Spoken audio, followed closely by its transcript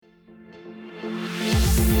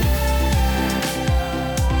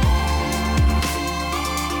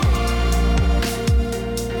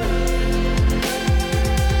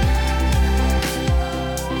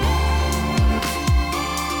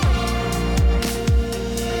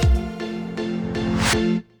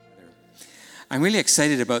I'm really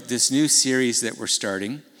excited about this new series that we're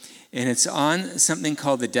starting, and it's on something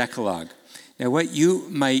called the Decalogue. Now, what you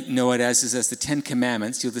might know it as is as the Ten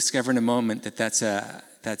Commandments. You'll discover in a moment that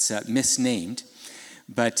that's misnamed.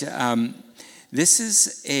 But this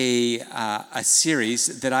is a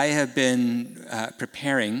series that I have been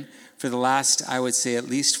preparing for the last, I would say, at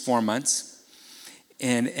least 4 months,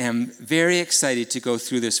 and am very excited to go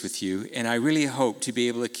through this with you. And I really hope to be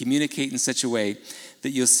able to communicate in such a way that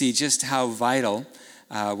you'll see just how vital,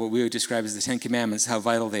 what we would describe as the Ten Commandments, how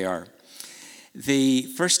vital they are. The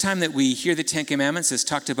first time that we hear the Ten Commandments is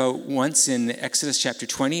talked about once in Exodus chapter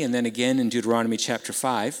 20 and then again in Deuteronomy chapter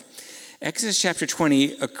 5. Exodus chapter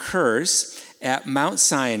 20 occurs at Mount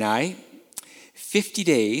Sinai 50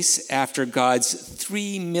 days after God's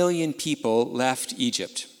 3 million people left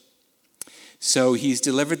Egypt. So he's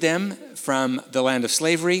delivered them from the land of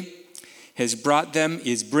slavery, is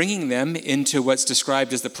bringing them into what's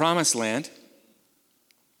described as the Promised Land.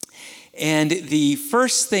 And the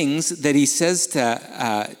first things that he says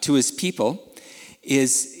to his people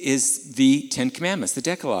is the Ten Commandments, the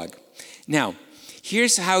Decalogue. Now,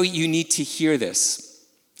 here's how you need to hear this.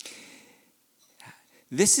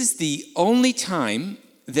 This is the only time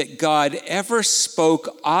that God ever spoke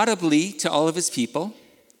audibly to all of his people.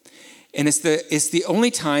 And it's the only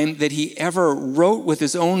time that he ever wrote with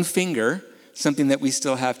his own finger something that we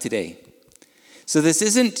still have today. So this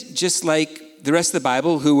isn't just like the rest of the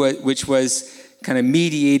Bible, which was kind of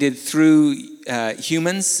mediated through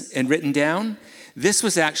humans and written down. This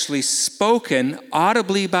was actually spoken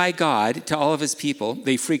audibly by God to all of his people.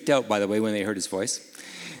 They freaked out, by the way, when they heard his voice.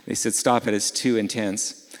 They said, "Stop it, it's too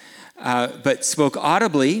intense." But spoke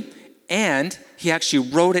audibly, and he actually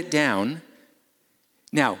wrote it down.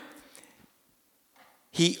 Now,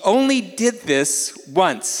 he only did this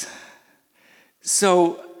once.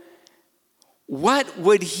 So what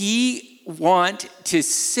would he want to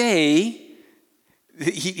say?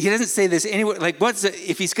 He doesn't say this anywhere. Like,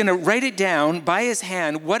 if he's going to write it down by his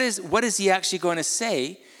hand, what is he actually going to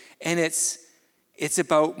say? And it's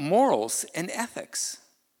about morals and ethics.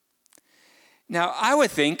 Now, I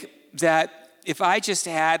would think that if I just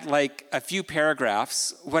had like a few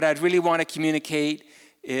paragraphs, what I'd really want to communicate,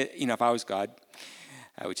 if I was God,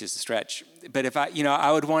 which is a stretch. But if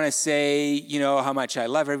I would want to say, how much I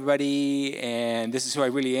love everybody, and this is who I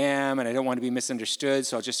really am, and I don't want to be misunderstood,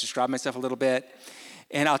 so I'll just describe myself a little bit,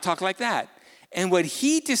 and I'll talk like that. And what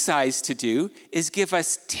he decides to do is give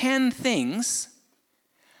us 10 things,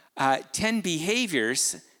 10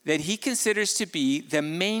 behaviors that he considers to be the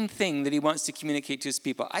main thing that he wants to communicate to his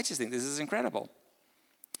people. I just think this is incredible.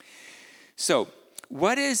 So,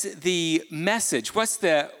 what is the message? What's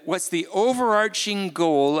the overarching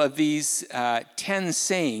goal of these 10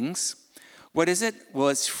 sayings? What is it? Well,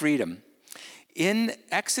 it's freedom. In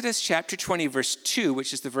Exodus chapter 20, verse 2,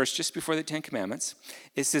 which is the verse just before the Ten Commandments,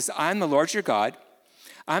 it says, "I'm the Lord your God.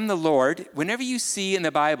 I'm the Lord." Whenever you see in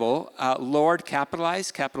the Bible, Lord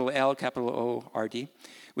capitalized, capital L, capital O-R-D,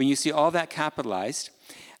 when you see all that capitalized,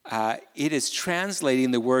 it is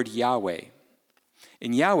translating the word Yahweh.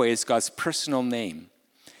 And Yahweh is God's personal name.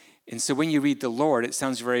 And so when you read the Lord, it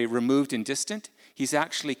sounds very removed and distant. He's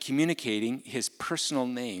actually communicating his personal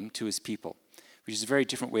name to his people, which is a very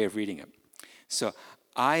different way of reading it. So,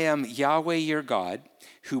 "I am Yahweh your God,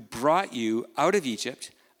 who brought you out of Egypt,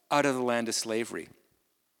 out of the land of slavery."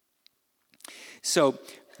 So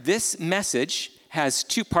this message has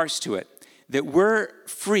 2 parts to it, that we're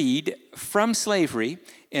freed from slavery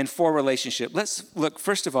and for relationship. Let's look,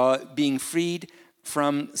 first of all, at being freed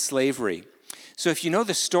from slavery. So if you know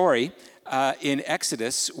the story in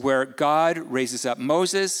Exodus where God raises up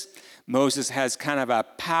Moses has kind of a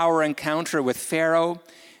power encounter with Pharaoh.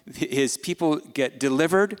 His people get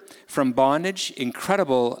delivered from bondage,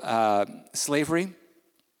 incredible slavery,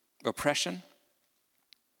 oppression.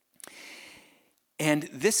 And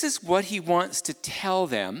this is what he wants to tell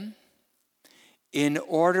them in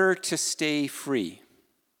order to stay free.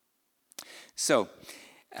 So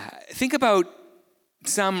think about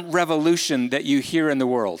some revolution that you hear in the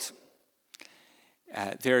world.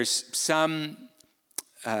 There's some,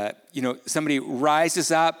 somebody rises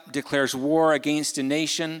up, declares war against a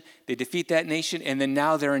nation, they defeat that nation, and then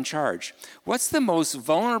now they're in charge. What's the most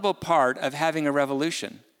vulnerable part of having a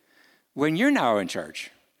revolution? When you're now in charge.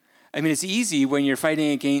 I mean, it's easy when you're fighting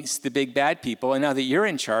against the big bad people, and now that you're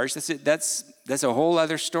in charge, that's a whole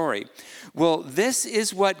other story. Well, this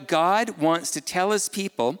is what God wants to tell his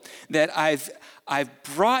people, that I've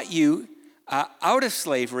brought you out of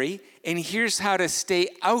slavery, and here's how to stay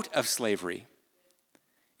out of slavery.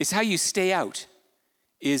 It's how you stay out,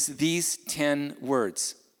 is these 10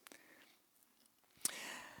 words.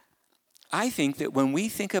 I think that when we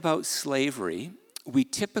think about slavery, we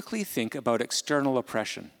typically think about external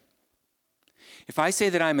oppression. If I say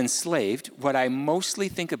that I'm enslaved, what I mostly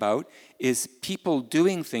think about is people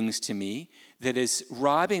doing things to me that is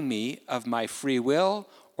robbing me of my free will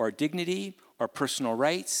or dignity or personal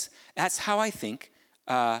rights. That's how I think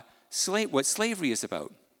what slavery is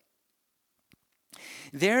about.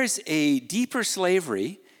 There's a deeper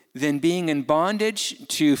slavery than being in bondage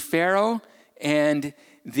to Pharaoh and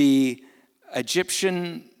the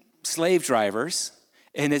Egyptian slave drivers,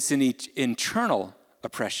 and it's an internal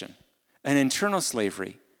oppression, an internal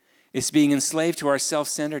slavery. It's being enslaved to our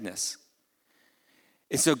self-centeredness.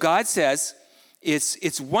 And so God says,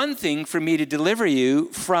 it's one thing for me to deliver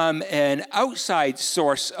you from an outside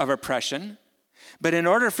source of oppression, but in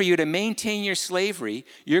order for you to maintain your slavery,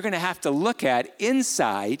 you're going to have to look at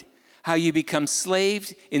inside how you become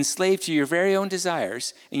enslaved to your very own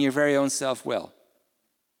desires and your very own self-will.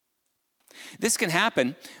 This can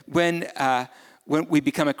happen when we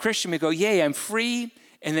become a Christian. We go, yay, I'm free.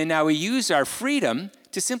 And then now we use our freedom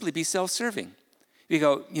to simply be self-serving. We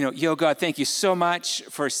go, yo, God, thank you so much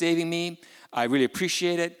for saving me. I really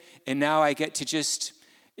appreciate it. And now I get to just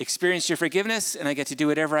experience your forgiveness, and I get to do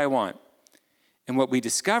whatever I want. And what we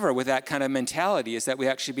discover with that kind of mentality is that we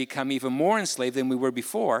actually become even more enslaved than we were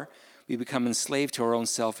before. We become enslaved to our own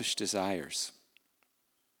selfish desires.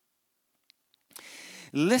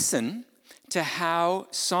 Listen to how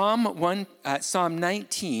Psalm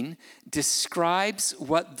 19 describes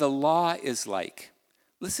what the law is like.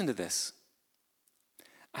 Listen to this.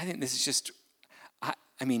 I think this is just,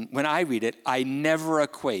 when I read it, I never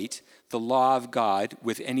equate the law of God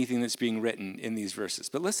with anything that's being written in these verses.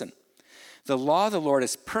 But listen, the law of the Lord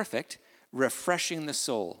is perfect, refreshing the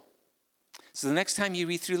soul. So the next time you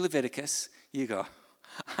read through Leviticus, you go,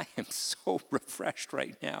 I am so refreshed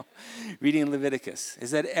right now reading Leviticus.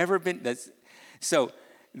 Has that ever been? The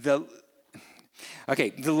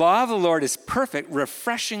law of the Lord is perfect,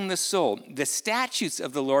 refreshing the soul. The statutes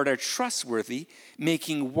of the Lord are trustworthy,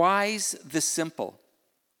 making wise the simple.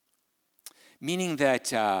 Meaning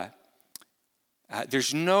that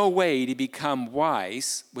there's no way to become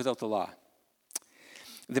wise without the law.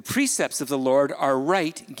 The precepts of the Lord are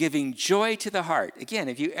right, giving joy to the heart. Again,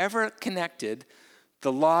 have you ever connected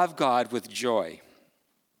the law of God with joy?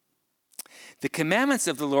 The commandments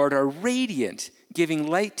of the Lord are radiant, giving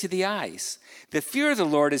light to the eyes. The fear of the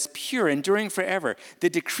Lord is pure, enduring forever. The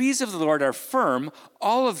decrees of the Lord are firm,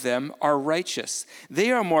 all of them are righteous.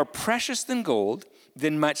 They are more precious than gold,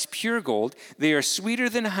 than much pure gold. They are sweeter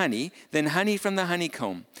than honey from the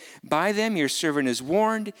honeycomb. By them your servant is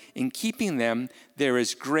warned. In keeping them there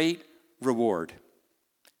is great reward.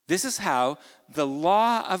 This is how the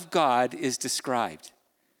law of God is described.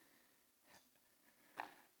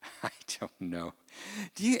 I don't know.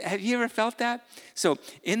 Have you ever felt that? So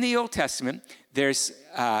in the Old Testament, there's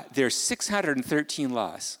 613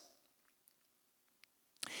 laws.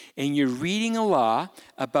 And you're reading a law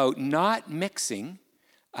about not mixing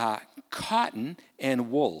cotton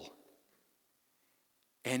and wool.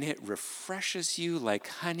 And it refreshes you like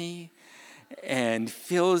honey and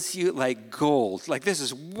fills you like gold. Like, this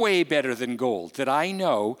is way better than gold, that I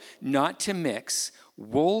know not to mix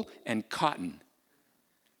wool and cotton.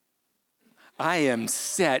 I am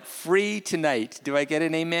set free tonight. Do I get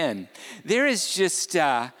an amen? There is just,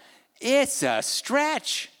 it's a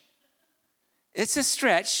stretch. It's a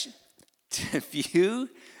stretch to view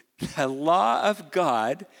the law of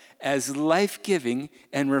God as life-giving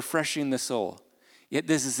and refreshing the soul. Yet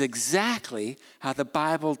this is exactly how the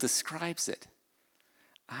Bible describes it.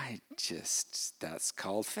 That's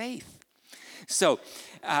called faith. So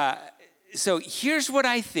here's what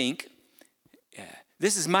I think.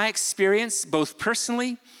 This is my experience, both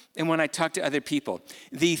personally and when I talk to other people.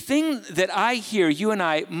 The thing that I hear you and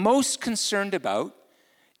I most concerned about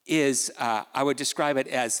is, I would describe it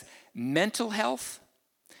as mental health,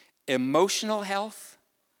 emotional health,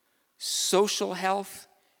 social health,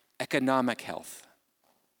 economic health.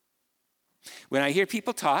 When I hear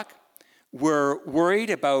people talk, we're worried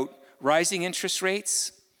about rising interest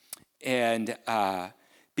rates and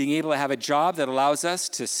being able to have a job that allows us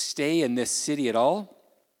to stay in this city at all.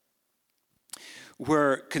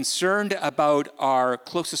 We're concerned about our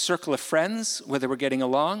closest circle of friends, whether we're getting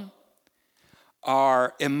along.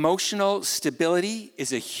 Our emotional stability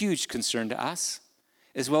is a huge concern to us,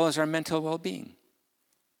 as well as our mental well-being.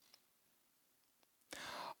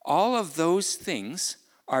 All of those things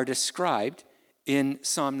are described in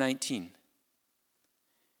Psalm 19.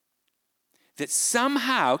 That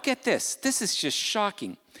somehow, get this is just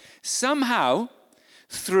shocking. Somehow,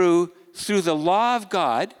 through the law of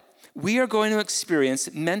God, we are going to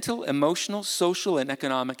experience mental, emotional, social, and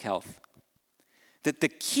economic health. That the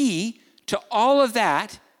key to all of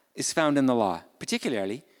that is found in the law,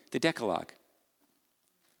 particularly the Decalogue.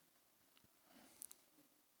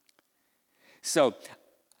 So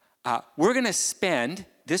we're going to spend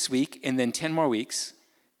this week and then 10 more weeks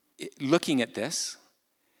looking at this,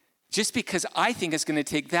 just because I think it's going to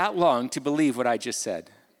take that long to believe what I just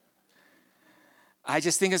said. I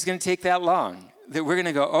just think it's going to take that long, that we're going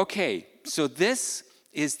to go, okay, so this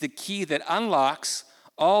is the key that unlocks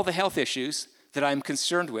all the health issues that I'm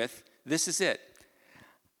concerned with. This is it.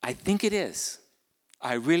 I think it is.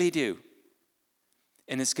 I really do.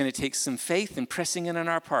 And it's going to take some faith and pressing in on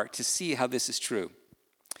our part to see how this is true.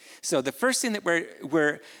 So the first thing that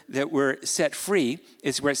we're set free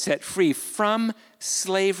is we're set free from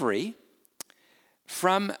slavery,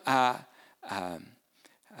 from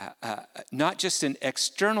not just an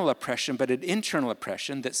external oppression, but an internal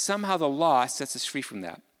oppression, that somehow the law sets us free from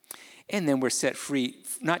that. And then we're set free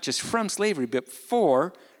not just from slavery, but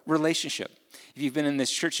for relationship. If you've been in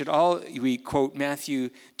this church at all, we quote Matthew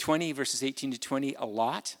 20, verses 18 to 20 a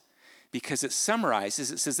lot, because it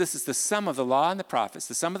summarizes, it says this is the sum of the law and the prophets,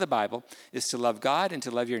 the sum of the Bible is to love God and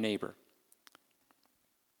to love your neighbor.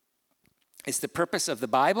 It's the purpose of the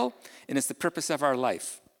Bible, and it's the purpose of our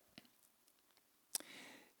life.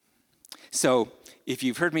 So, if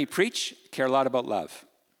you've heard me preach, care a lot about love.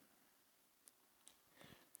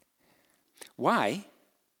 Why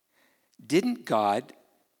didn't God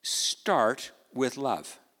start with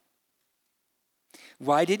love?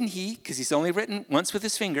 Why didn't he, because he's only written once with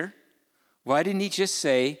his finger, why didn't he just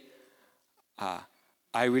say,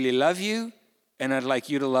 I really love you, and I'd like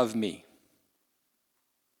you to love me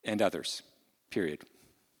and others, period.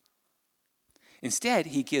 Instead,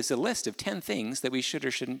 he gives a list of 10 things that we should or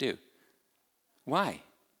shouldn't do. Why?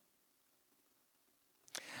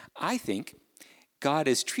 I think God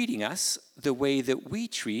is treating us the way that we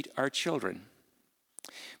treat our children.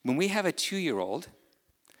 When we have a 2-year-old,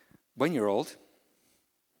 1-year-old,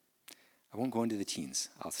 I won't go into the teens.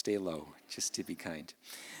 I'll stay low, just to be kind.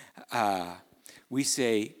 We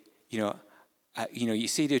say, you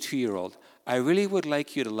say to a 2-year-old, I really would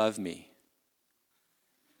like you to love me.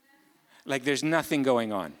 Like there's nothing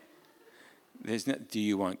going on. Do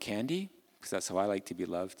you want candy? Because that's how I like to be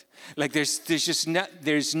loved. Like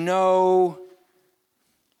there's no.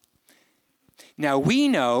 Now we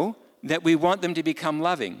know that we want them to become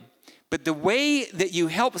loving, but the way that you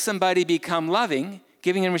help somebody become loving,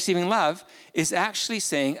 giving and receiving love, is actually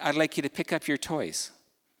saying, I'd like you to pick up your toys.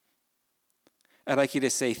 I'd like you to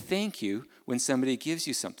say thank you when somebody gives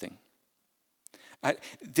you something.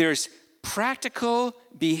 There's practical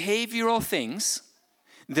behavioral things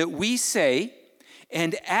that we say,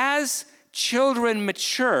 and as children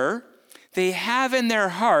mature, they have in their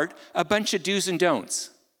heart a bunch of do's and don'ts.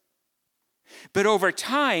 But over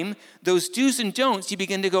time, those do's and don'ts, you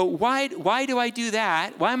begin to go, why do I do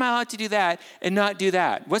that? Why am I allowed to do that and not do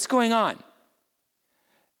that? What's going on?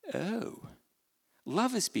 Oh,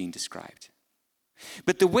 love is being described.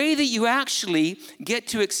 But the way that you actually get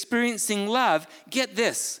to experiencing love, get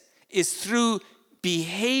this, is through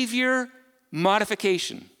behavior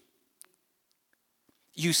modification.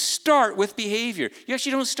 You start with behavior. You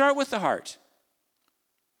actually don't start with the heart.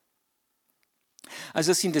 I was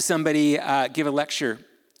listening to somebody give a lecture,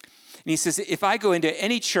 and he says, if I go into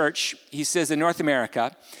any church, he says, in North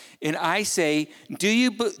America, and I say, do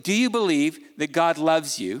you believe that God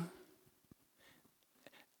loves you?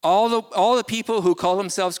 All the people who call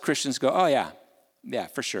themselves Christians go, oh yeah,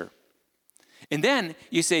 for sure. And then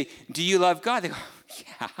you say, do you love God? They go,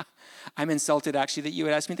 yeah. I'm insulted actually that you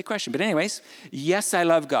would ask me the question. But anyways, yes, I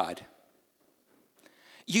love God.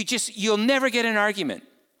 You'll never get an argument.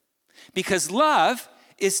 Because love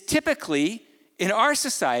is typically, in our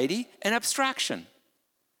society, an abstraction.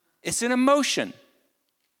 It's an emotion.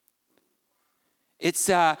 It's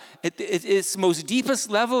its most deepest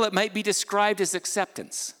level, it might be described as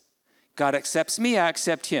acceptance. God accepts me, I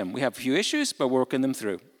accept him. We have a few issues, but we're working them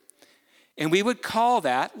through. And we would call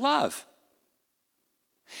that love.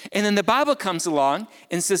 And then the Bible comes along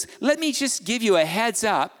and says, let me just give you a heads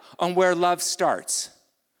up on where love starts.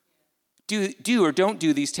 Do or don't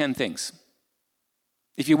do these 10 things.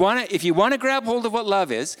 If you want to grab hold of what love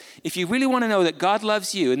is, if you really want to know that God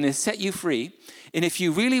loves you and to set you free, and if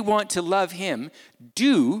you really want to love him,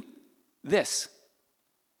 do this.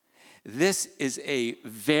 This is a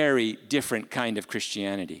very different kind of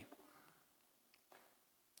Christianity.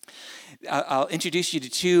 I'll introduce you to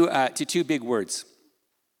two big words,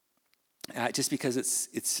 just because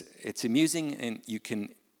it's amusing and you can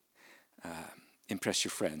impress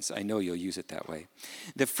your friends. I know you'll use it that way.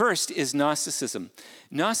 The first is Gnosticism.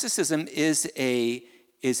 Gnosticism is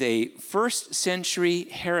a first century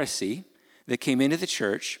heresy that came into the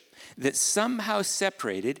church that somehow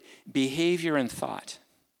separated behavior and thought.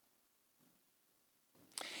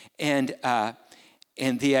 And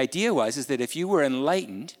the idea is that if you were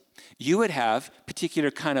enlightened, you would have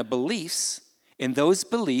particular kind of beliefs, and those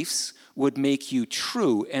beliefs would make you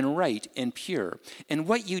true and right and pure. And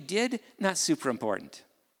what you did, not super important.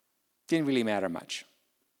 Didn't really matter much.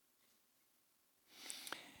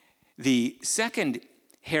 The second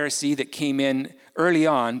heresy that came in early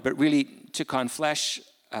on, but really took on flesh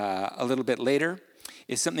a little bit later,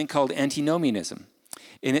 is something called antinomianism.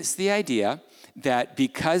 And it's the idea that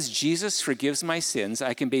because Jesus forgives my sins,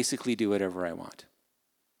 I can basically do whatever I want.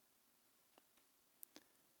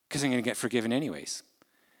 Because I'm going to get forgiven anyways.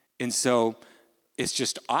 And so it's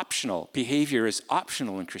just optional. Behavior is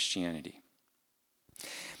optional in Christianity.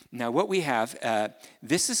 Now what we have,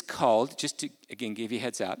 this is called, just to, again, give you a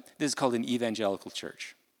heads up, this is called an evangelical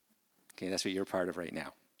church. Okay, that's what you're part of right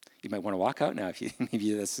now. You might want to walk out now if you,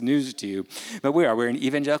 maybe that's news to you. But we're an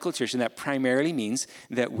evangelical church, and that primarily means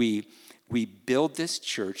that we build this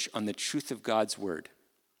church on the truth of God's word.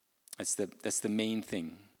 That's the main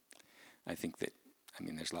thing. I think that,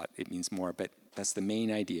 there's a lot, it means more, but that's the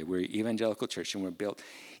main idea. We're an evangelical church, and we're built.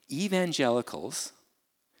 Evangelicals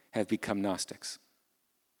have become Gnostics.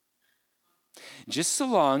 Just so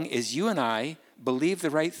long as you and I believe the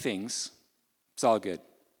right things, it's all good.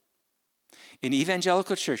 In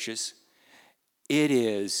evangelical churches, it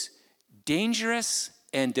is dangerous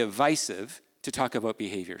and divisive to talk about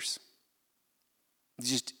behaviors.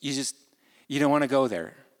 You don't want to go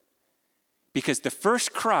there. Because the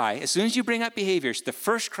first cry, as soon as you bring up behaviors, the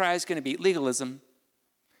first cry is going to be legalism.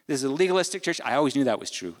 This is a legalistic church. I always knew that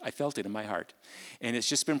was true. I felt it in my heart. And it's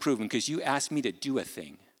just been proven because you asked me to do a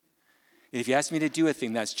thing. And if you ask me to do a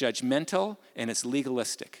thing, that's judgmental and it's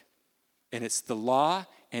legalistic. And it's the law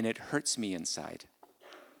and it hurts me inside.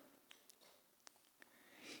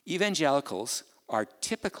 Evangelicals are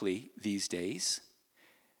typically, these days,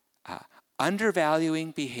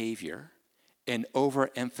 undervaluing behavior and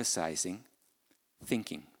overemphasizing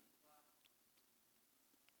thinking.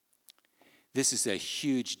 This is a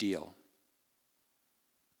huge deal.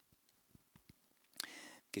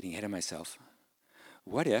 Getting ahead of myself.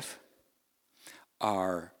 What if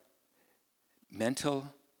our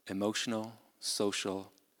mental, emotional,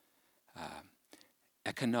 social,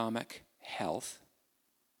 economic health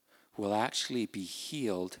will actually be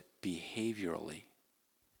healed behaviorally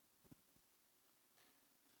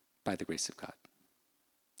by the grace of God?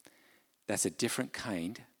 That's a different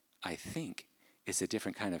kind, I think, it's a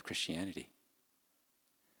different kind of Christianity.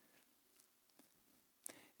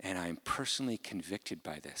 And I'm personally convicted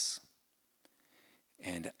by this.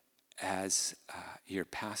 And as your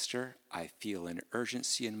pastor, I feel an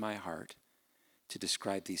urgency in my heart to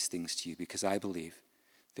describe these things to you because I believe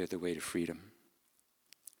they're the way to freedom.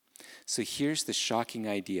 So here's the shocking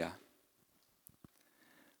idea.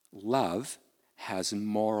 Love has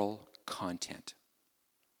moral content.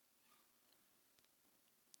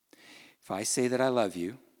 If I say that I love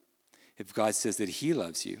you, if God says that he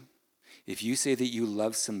loves you, if you say that you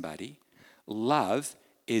love somebody, love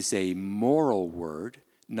is a moral word,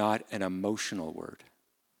 not an emotional word.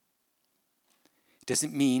 It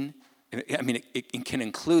doesn't mean, it can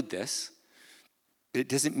include this, but it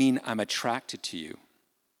doesn't mean I'm attracted to you.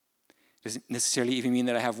 It doesn't necessarily even mean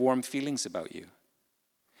that I have warm feelings about you.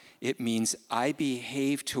 It means I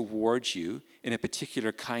behave towards you in a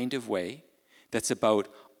particular kind of way that's about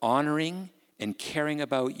honoring and caring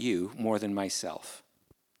about you more than myself.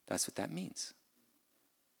 That's what that means.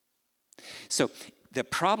 So the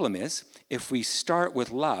problem is, if we start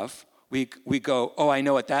with love, we go, oh, I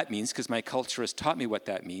know what that means because my culture has taught me what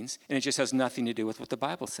that means, and it just has nothing to do with what the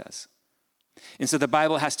Bible says. And so the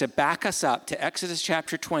Bible has to back us up to Exodus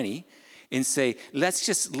chapter 20 and say, let's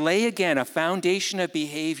just lay again a foundation of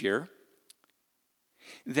behavior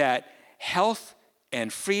that health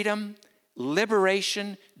and freedom,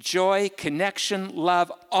 liberation, joy, connection,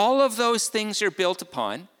 love, all of those things are built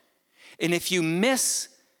upon. And if you miss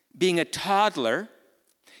being a toddler,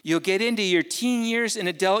 you'll get into your teen years and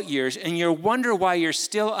adult years, and you'll wonder why you're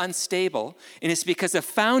still unstable. And it's because the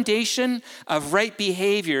foundation of right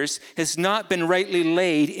behaviors has not been rightly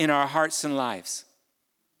laid in our hearts and lives.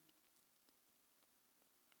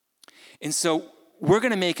 And so we're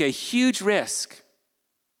going to make a huge risk.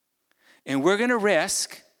 And we're going to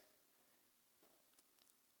risk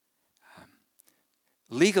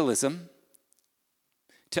legalism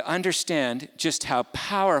to understand just how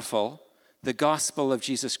powerful the gospel of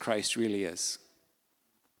Jesus Christ really is.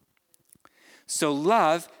 So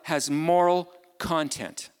love has moral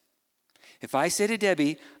content. If I say to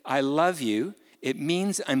Debbie, I love you, it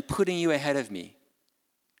means I'm putting you ahead of me.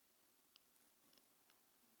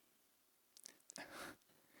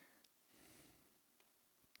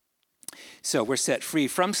 So we're set free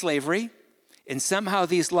from slavery, and somehow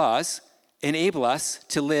these laws enable us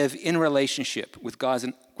to live in relationship with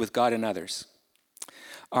God and others.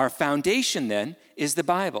 Our foundation then is the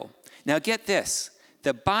Bible. Now get this,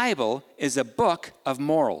 the Bible is a book of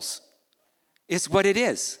morals. It's what it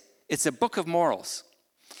is. It's a book of morals.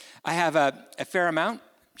 I have a fair amount,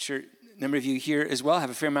 I'm sure a number of you here as well have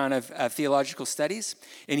a fair amount of theological studies,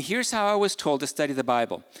 and here's how I was told to study the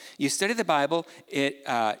Bible. You study the Bible,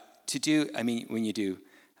 when you do,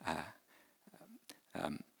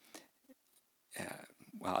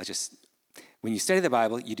 when you study the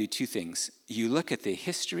Bible, you do two things. You look at the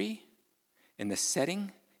history and the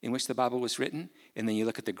setting in which the Bible was written, and then you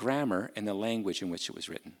look at the grammar and the language in which it was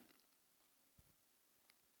written.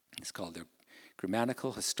 It's called the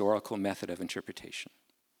grammatical historical method of interpretation.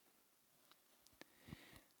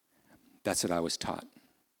 That's what I was taught.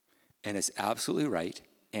 And it's absolutely right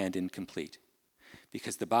and incomplete.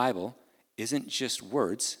 Because the Bible isn't just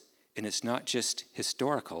words, and it's not just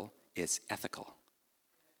historical, it's ethical.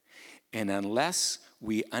 And unless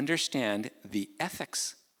we understand the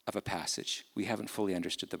ethics of a passage, we haven't fully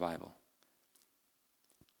understood the Bible.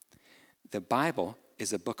 The Bible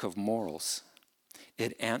is a book of morals.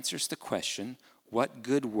 It answers the question, what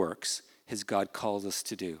good works has God called us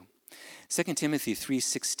to do? 2 Timothy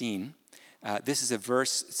 3:16, this is a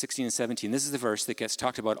verse, 16 and 17, this is the verse that gets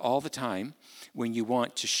talked about all the time when you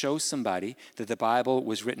want to show somebody that the Bible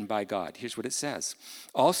was written by God. Here's what it says.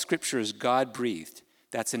 All scripture is God-breathed.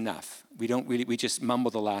 That's enough. We just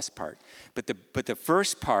mumble the last part. But the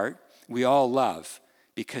first part we all love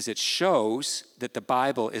because it shows that the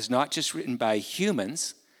Bible is not just written by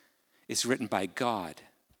humans, it's written by God.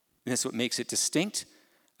 And that's what makes it distinct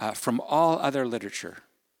from all other literature.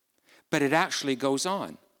 But it actually goes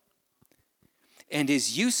on and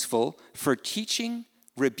is useful for teaching,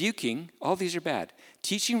 rebuking, all these are bad,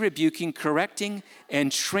 teaching, rebuking, correcting,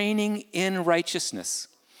 and training in righteousness.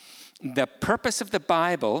 The purpose of the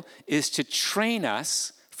Bible is to train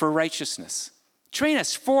us for righteousness. Train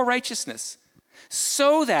us for righteousness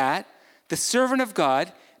so that the servant of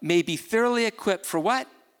God may be thoroughly equipped for what?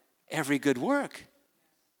 Every good work.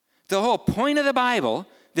 The whole point of the Bible,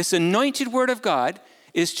 this anointed word of God,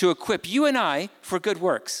 is to equip you and I for good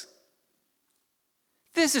works.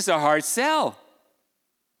 This is a hard sell.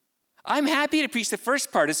 I'm happy to preach the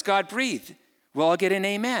first part, it's God-breathed. We'll all get an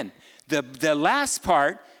amen. The last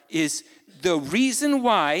part is the reason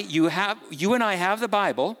why you and I have the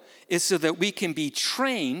Bible is so that we can be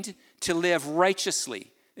trained to live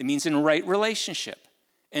righteously. It means in right relationship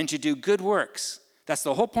and to do good works. That's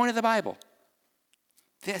the whole point of the Bible.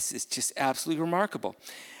 This is just absolutely remarkable.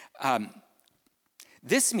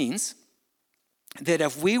 This means that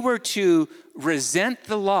if we were to resent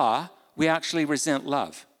the law, we actually resent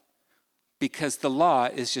love, because the law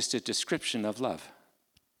is just a description of love.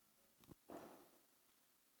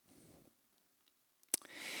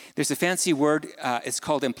 There's a fancy word, it's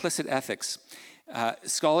called implicit ethics.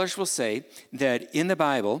 Scholars will say that in the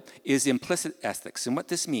Bible is implicit ethics. And what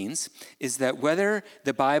this means is that whether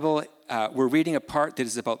the Bible, we're reading a part that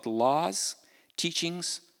is about the laws,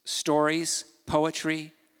 teachings, stories,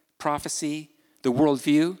 poetry, prophecy, the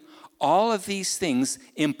worldview, all of these things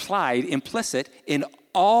implied, implicit in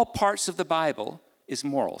all parts of the Bible is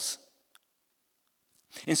morals.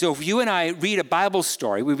 And so if you and I read a Bible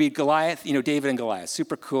story, we read Goliath, David and Goliath,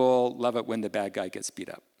 super cool, love it when the bad guy gets beat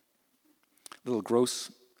up. A little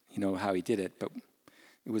gross, how he did it, but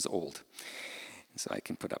it was old. So I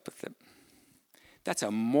can put up with it. That's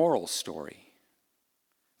a moral story.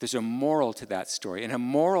 There's a moral to that story. And a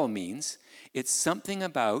moral means it's something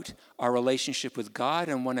about our relationship with God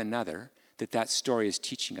and one another that story is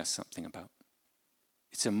teaching us something about.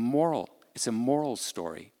 It's a moral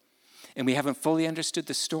story. And we haven't fully understood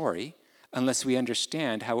the story unless we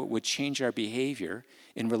understand how it would change our behavior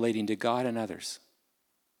in relating to God and others.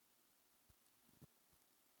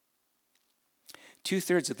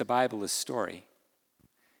 2/3 of the Bible is story.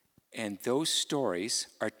 And those stories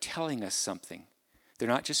are telling us something. They're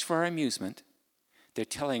not just for our amusement. They're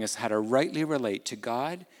telling us how to rightly relate to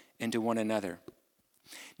God and to one another.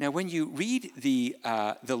 Now, when you read the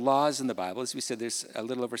laws in the Bible, as we said, there's a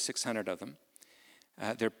little over 600 of them.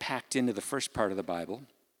 They're packed into the first part of the Bible.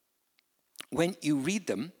 When you read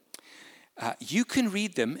them, you can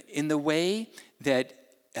read them in the way that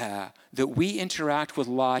we interact with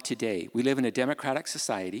law today. We live in a democratic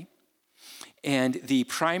society, And the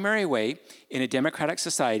primary way in a democratic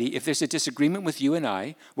society, if there's a disagreement with you and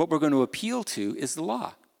I, what we're going to appeal to is the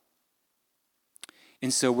law.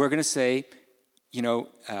 And so we're going to say,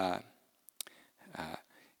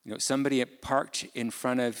 somebody parked in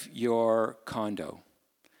front of your condo,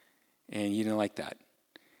 and you didn't like that.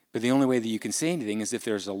 But the only way that you can say anything is if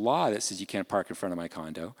there's a law that says you can't park in front of my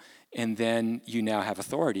condo, and then you now have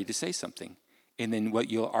authority to say something. And then what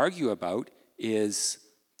you'll argue about is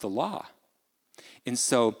the law. And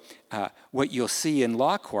so what you'll see in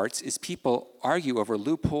law courts is people argue over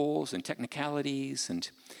loopholes and technicalities,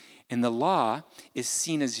 and the law is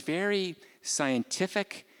seen as very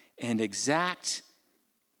scientific and exact.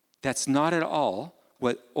 That's not at all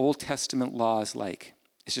what Old Testament law is like.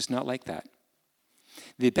 It's just not like that.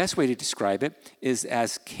 The best way to describe it is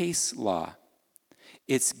as case law.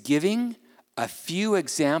 It's giving a few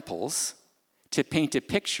examples to paint a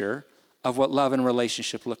picture of what love and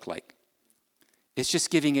relationship look like. It's just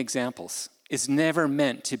giving examples. It's never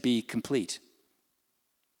meant to be complete.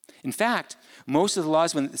 In fact, most of the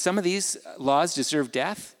laws, when some of these laws deserve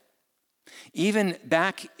death, even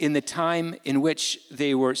back in the time in which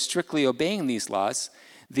they were strictly obeying these laws,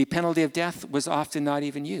 the penalty of death was often not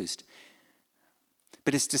even used.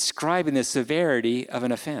 But it's describing the severity of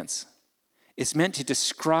an offense. It's meant to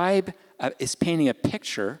describe, it's painting a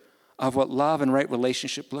picture of what love and right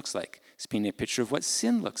relationship looks like. It's painting a picture of what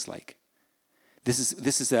sin looks like.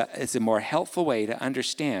 This is a more helpful way to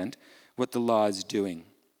understand what the law is doing.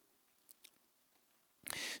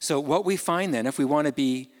 So what we find then, if we want to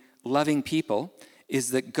be loving people, is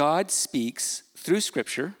that God speaks through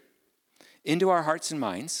Scripture into our hearts and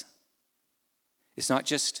minds. It's not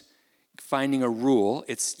just finding a rule.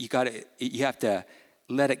 You have to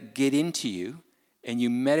let it get into you, and you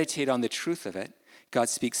meditate on the truth of it. God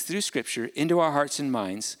speaks through Scripture into our hearts and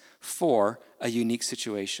minds for a unique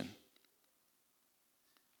situation.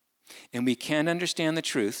 And we can't understand the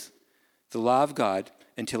truth, the law of God,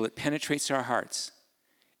 until it penetrates our hearts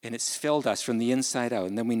and it's filled us from the inside out,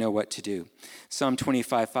 and then we know what to do. Psalm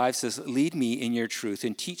 25:5 says, "Lead me in your truth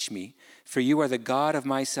and teach me, for you are the God of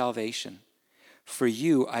my salvation. For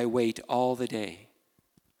you I wait all the day.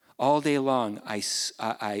 All day long I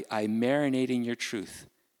marinate in your truth,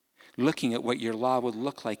 looking at what your law would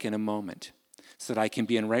look like in a moment, so that I can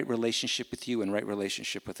be in right relationship with you and right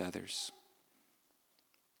relationship with others."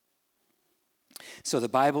 So the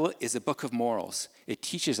Bible is a book of morals. It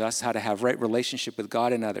teaches us how to have right relationship with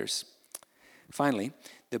God and others. Finally,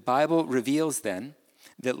 the Bible reveals then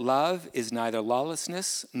that love is neither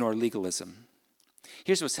lawlessness nor legalism.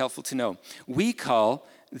 Here's what's helpful to know. We call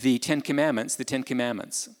the Ten Commandments the Ten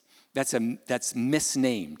Commandments. That's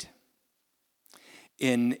misnamed.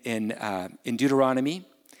 In Deuteronomy,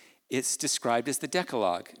 it's described as the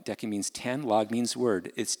Decalogue. Deca means 10, log means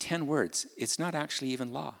word. It's 10 words. It's not actually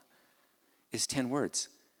even law. It's 10 words.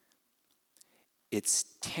 It's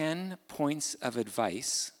 10 points of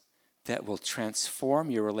advice that will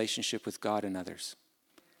transform your relationship with God and others.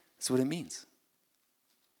 That's what it means.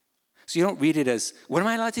 So you don't read it as, what am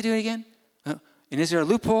I allowed to do again? And is there a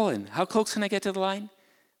loophole? And how close can I get to the line?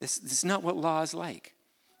 This is not what law is like.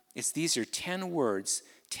 These are 10 words,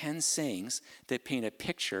 10 sayings that paint a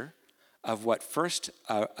picture of what first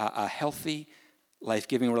a healthy,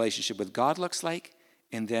 life-giving relationship with God looks like,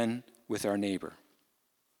 and then with our neighbor.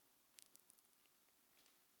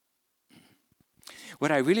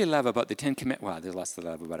 What I really love about the Ten Commandments, well, there's lots to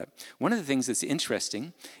love about it. One of the things that's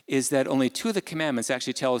interesting is that only 2 of the commandments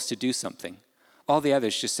actually tell us to do something. All the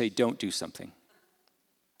others just say don't do something.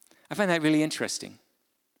 I find that really interesting.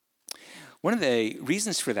 One of the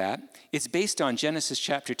reasons for that is based on Genesis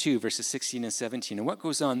chapter 2, verses 16 and 17. And what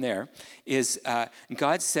goes on there is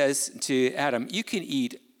God says to Adam, you can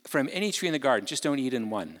eat from any tree in the garden, just don't eat in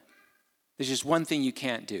one. There's just one thing you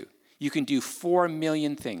can't do. You can do 4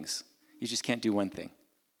 million things. You just can't do one thing.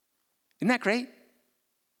 Isn't that great?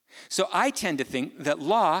 So I tend to think that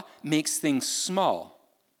law makes things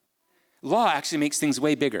small. Law actually makes things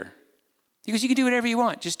way bigger. Because you can do whatever you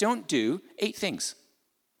want. Just don't do 8 things.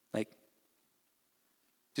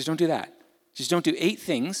 Just don't do that. Just don't do 8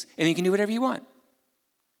 things, and you can do whatever you want.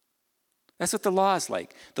 That's what the law is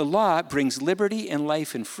like. The law brings liberty and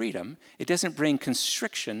life and freedom. It doesn't bring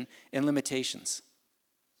constriction and limitations.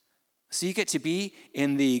 So you get to be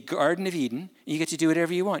in the Garden of Eden, and you get to do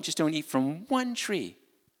whatever you want. Just don't eat from one tree.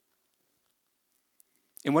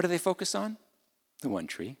 And what do they focus on? The one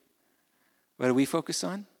tree. What do we focus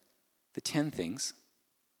on? The 10 things.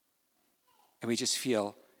 And we just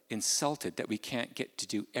feel insulted that we can't get to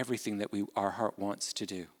do everything that our heart wants to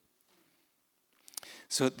do.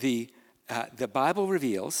 So the Bible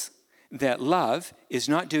reveals that love is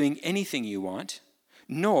not doing anything you want,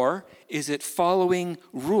 nor is it following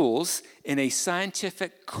rules in a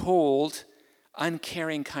scientific, cold,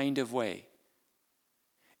 uncaring kind of way.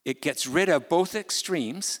 It gets rid of both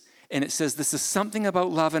extremes, and it says this is something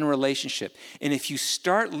about love and relationship. And if you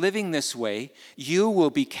start living this way, you will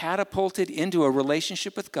be catapulted into a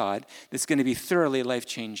relationship with God that's going to be thoroughly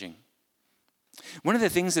life-changing. One of the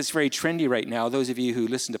things that's very trendy right now, those of you who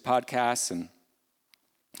listen to podcasts and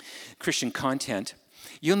Christian content,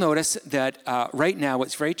 you'll notice that right now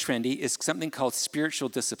what's very trendy is something called spiritual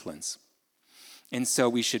disciplines. And so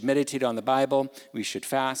we should meditate on the Bible, we should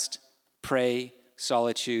fast, pray,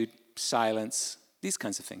 solitude, silence, these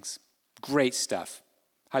kinds of things. Great stuff.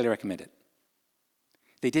 Highly recommend it.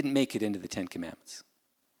 They didn't make it into the Ten Commandments.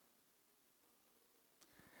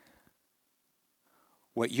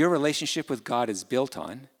 What your relationship with God is built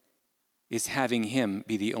on is having Him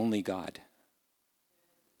be the only God.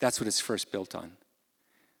 That's what it's first built on.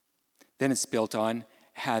 Then it's built on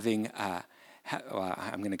having,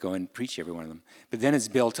 I'm going to go and preach every one of them, but then it's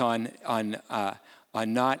built on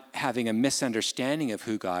not having a misunderstanding of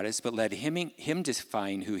who God is, but let Him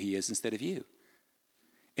define who He is instead of you.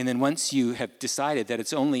 And then once you have decided that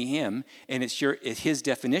it's only Him and it's His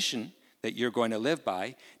definition that you're going to live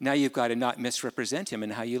by, now you've got to not misrepresent Him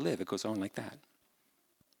in how you live. It goes on like that.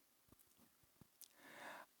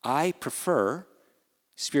 I prefer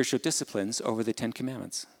spiritual disciplines over the Ten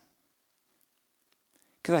Commandments.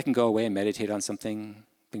 Because I can go away and meditate on something,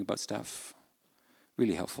 think about stuff.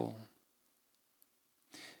 Really helpful.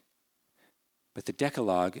 But the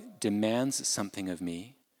Decalogue demands something of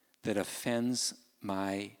me that offends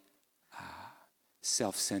my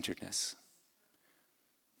self-centeredness.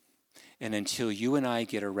 And until you and I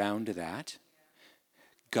get around to that,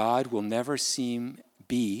 God will never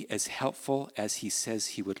be as helpful as He says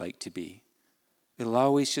He would like to be. It'll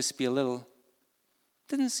always just be a little,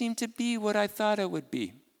 doesn't seem to be what I thought it would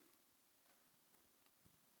be.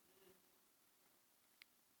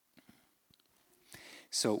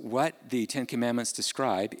 So what the Ten Commandments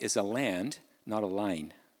describe is a land, not a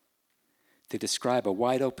line. They describe a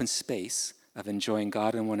wide open space of enjoying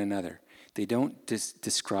God and one another. They don't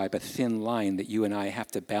describe a thin line that you and I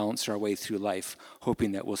have to balance our way through life,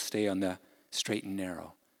 hoping that we'll stay on the straight and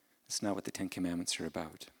narrow. That's not what the Ten Commandments are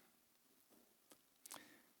about.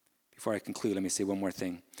 Before I conclude, let me say one more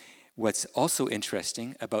thing. What's also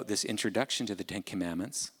interesting about this introduction to the Ten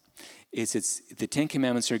Commandments is the Ten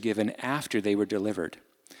Commandments are given after they were delivered.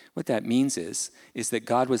 What that means is that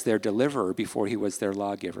God was their deliverer before He was their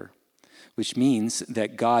lawgiver, which means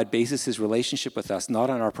that God bases His relationship with us not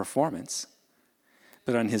on our performance,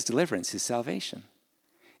 but on His deliverance, His salvation.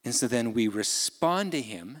 And so then we respond to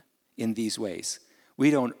Him in these ways.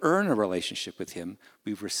 We don't earn a relationship with Him.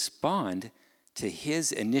 We respond to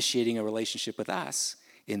His initiating a relationship with us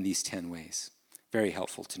in these 10 ways. Very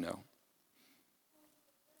helpful to know.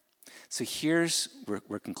 So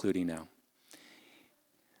we're concluding now.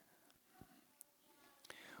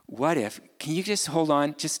 What if, can you just hold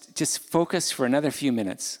on, just focus for another few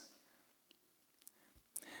minutes.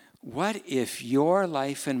 What if your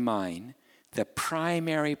life and mine, the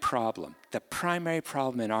primary problem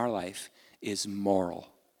in our life is moral?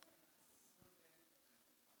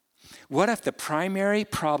 What if the primary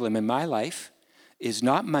problem in my life is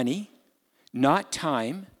not money, not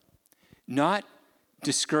time, not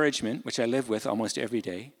discouragement, which I live with almost every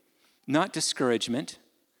day, not discouragement,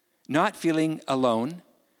 not feeling alone?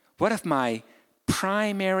 What if my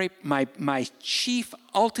chief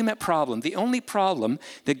ultimate problem, the only problem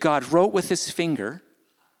that God wrote with His finger,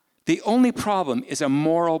 the only problem is a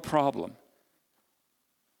moral problem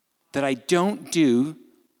that I don't do,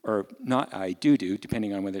 or not I do,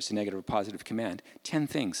 depending on whether it's a negative or positive command, 10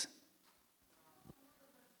 things.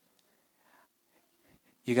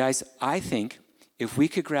 You guys, I think if we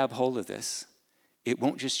could grab hold of this, it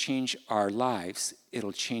won't just change our lives,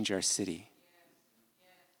 it'll change our city.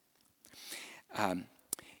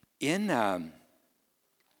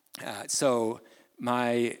 So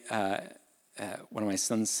one of my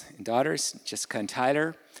sons and daughters, Jessica and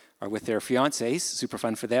Tyler, are with their fiancés, super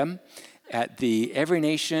fun for them, at the Every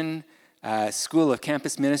Nation School of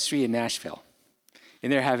Campus Ministry in Nashville.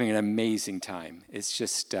 And they're having an amazing time. It's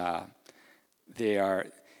just, 2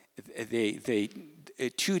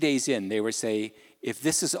 days in, they were say, if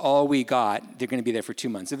this is all we got, they're going to be there for 2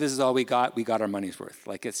 months. If this is all we got our money's worth.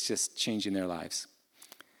 Like, it's just changing their lives.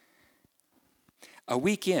 A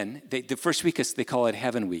week in, the first week, they call it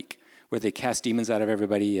Heaven Week, where they cast demons out of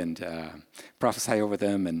everybody and prophesy over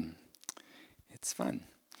them, and it's fun.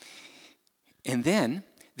 And then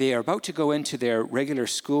they are about to go into their regular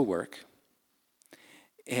schoolwork,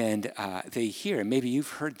 And they hear, maybe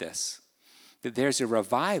you've heard this, that there's a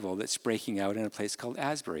revival that's breaking out in a place called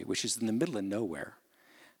Asbury, which is in the middle of nowhere.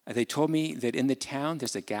 They told me that in the town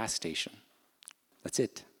there's a gas station. That's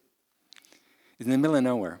it. It's in the middle of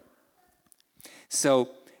nowhere. So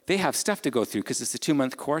they have stuff to go through because it's a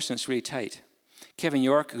 2-month course and it's really tight. Kevin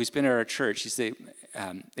York, who's been at our church, he's the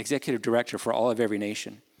executive director for All of Every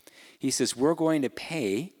Nation. He says, we're going to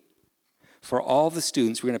pay for all the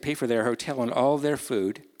students, we're going to pay for their hotel and all of their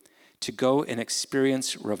food to go and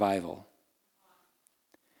experience revival.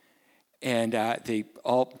 And they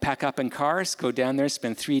all pack up in cars, go down there,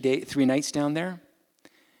 spend 3 nights down there.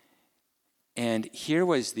 And here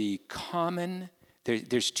was the common,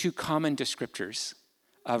 there's 2 common descriptors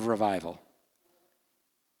of revival.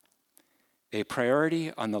 A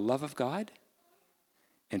priority on the love of God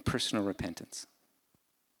and personal repentance.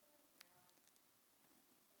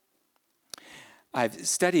 I've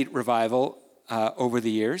studied revival over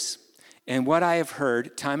the years, and what I have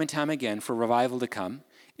heard time and time again for revival to come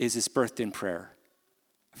is it's birthed in prayer.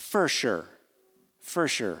 For sure,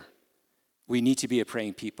 we need to be a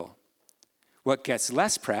praying people. What gets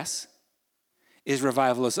less press is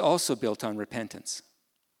revival is also built on repentance.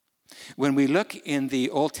 When we look in the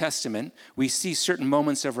Old Testament, we see certain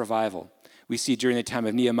moments of revival. We see during the time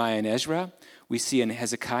of Nehemiah and Ezra, we see in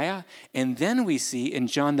Hezekiah, and then we see in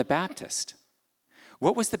John the Baptist.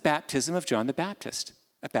 What was the baptism of John the Baptist?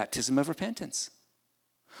 A baptism of repentance.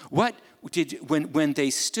 What did when they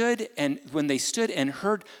stood and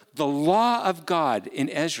heard the law of God in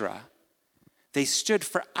Ezra, they stood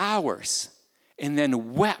for hours and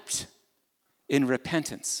then wept in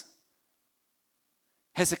repentance.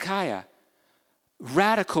 Hezekiah,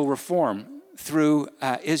 radical reform through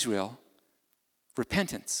Israel,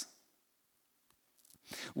 repentance.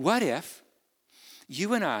 What if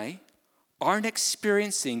you and I aren't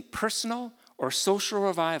experiencing personal or social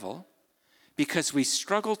revival because we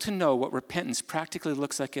struggle to know what repentance practically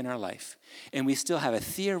looks like in our life, and we still have a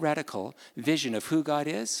theoretical vision of who God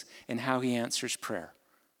is and how he answers prayer?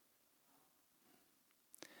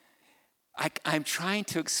 I'm trying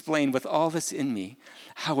to explain with all this in me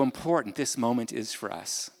how important this moment is for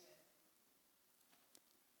us.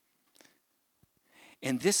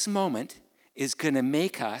 And this moment is going to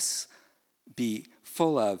make us be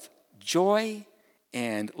full of joy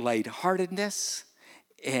and lightheartedness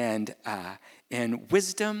and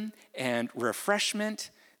wisdom and refreshment.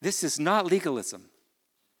 This is not legalism.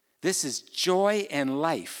 This is joy and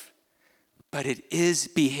life, but it is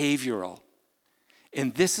behavioral.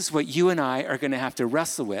 And this is what you and I are going to have to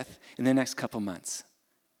wrestle with in the next couple months.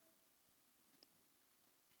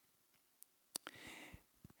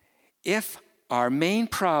 If our main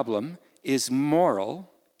problem is moral,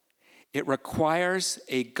 it requires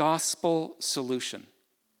a gospel solution.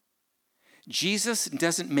 Jesus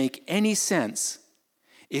doesn't make any sense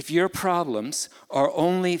if your problems are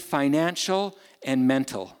only financial and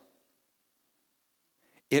mental.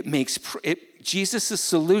 Jesus'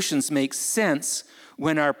 solutions make sense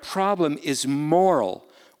when our problem is moral.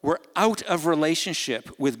 We're out of relationship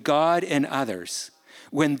with God and others.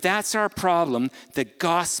 When that's our problem, the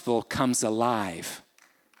gospel comes alive.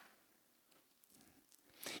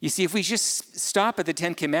 You see, if we just stop at the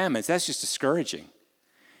 10 Commandments, that's just discouraging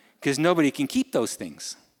because nobody can keep those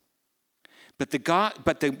things. But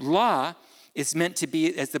the law is meant to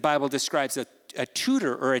be, as the Bible describes, a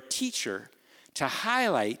tutor or a teacher to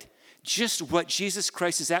highlight just what Jesus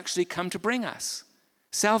Christ has actually come to bring us.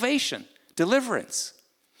 Salvation, deliverance.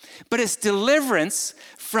 But it's deliverance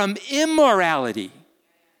from immorality.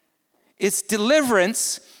 It's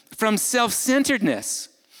deliverance from self-centeredness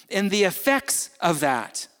and the effects of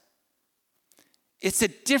that. It's a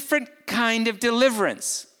different kind of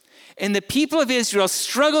deliverance. And the people of Israel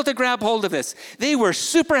struggled to grab hold of this. They were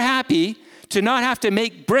super happy to not have to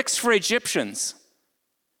make bricks for Egyptians.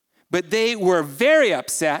 But they were very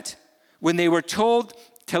upset when they were told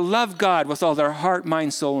to love God with all their heart,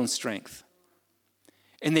 mind, soul, and strength.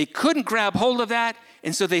 And they couldn't grab hold of that,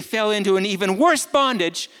 and so they fell into an even worse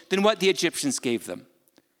bondage than what the Egyptians gave them.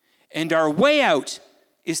 And our way out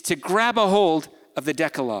is to grab a hold of the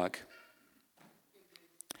Decalogue.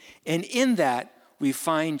 And in that, we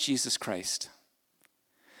find Jesus Christ.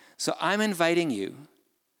 So I'm inviting you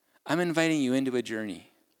into a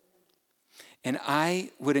journey. And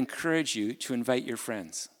I would encourage you to invite your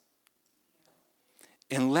friends.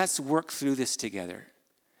 And let's work through this together.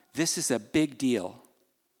 This is a big deal.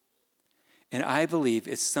 And I believe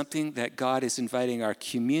it's something that God is inviting our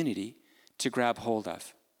community to grab hold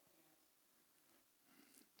of.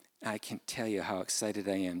 I can tell you how excited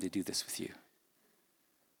I am to do this with you.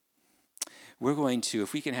 we're going to,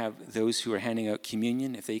 if we can have those who are handing out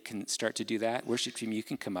communion, if they can start to do that, worship team, you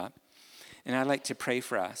can come up. And I'd like to pray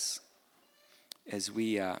for us as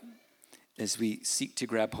we seek to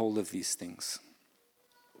grab hold of these things.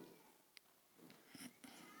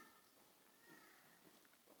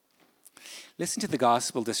 Listen to the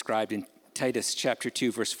gospel described in Titus chapter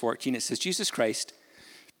 2, verse 14. It says, Jesus Christ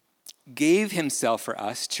gave himself for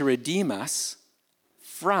us to redeem us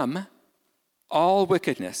from all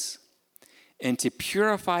wickedness and to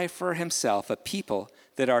purify for himself a people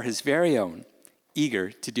that are his very own,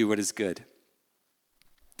 eager to do what is good.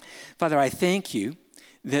 Father, I thank you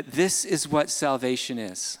that this is what salvation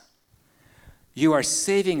is. You are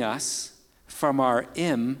saving us from our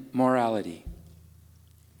immorality,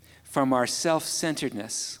 from our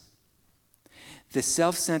self-centeredness, the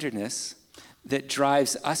self-centeredness that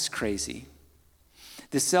drives us crazy,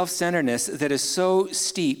 the self-centeredness that is so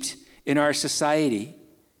steeped in our society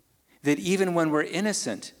that even when we're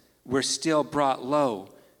innocent, we're still brought low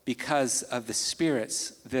because of the spirits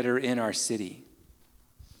that are in our city.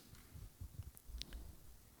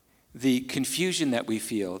 The confusion that we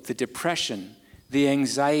feel, the depression, the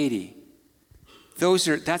anxiety,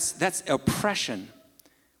 that's oppression.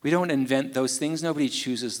 We don't invent those things. Nobody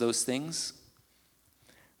chooses those things.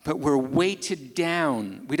 But we're weighted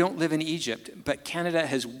down. We don't live in Egypt, but Canada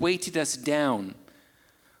has weighted us down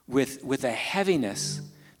with a heaviness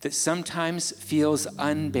that sometimes feels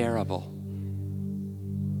unbearable.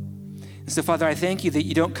 And so, Father, I thank you that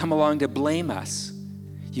you don't come along to blame us.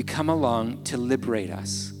 You come along to liberate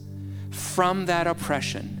us from that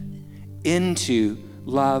oppression into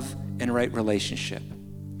love and right relationship.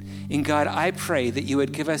 And God, I pray that you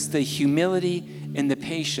would give us the humility and the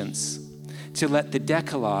patience to let the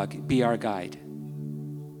Decalogue be our guide,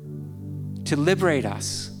 to liberate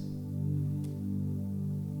us,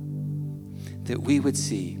 that we would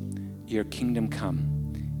see your kingdom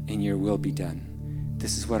come and your will be done.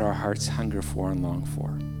 This is what our hearts hunger for and long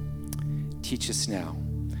for. Teach us now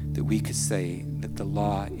that we could say that the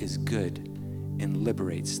law is good and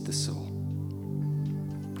liberates the soul.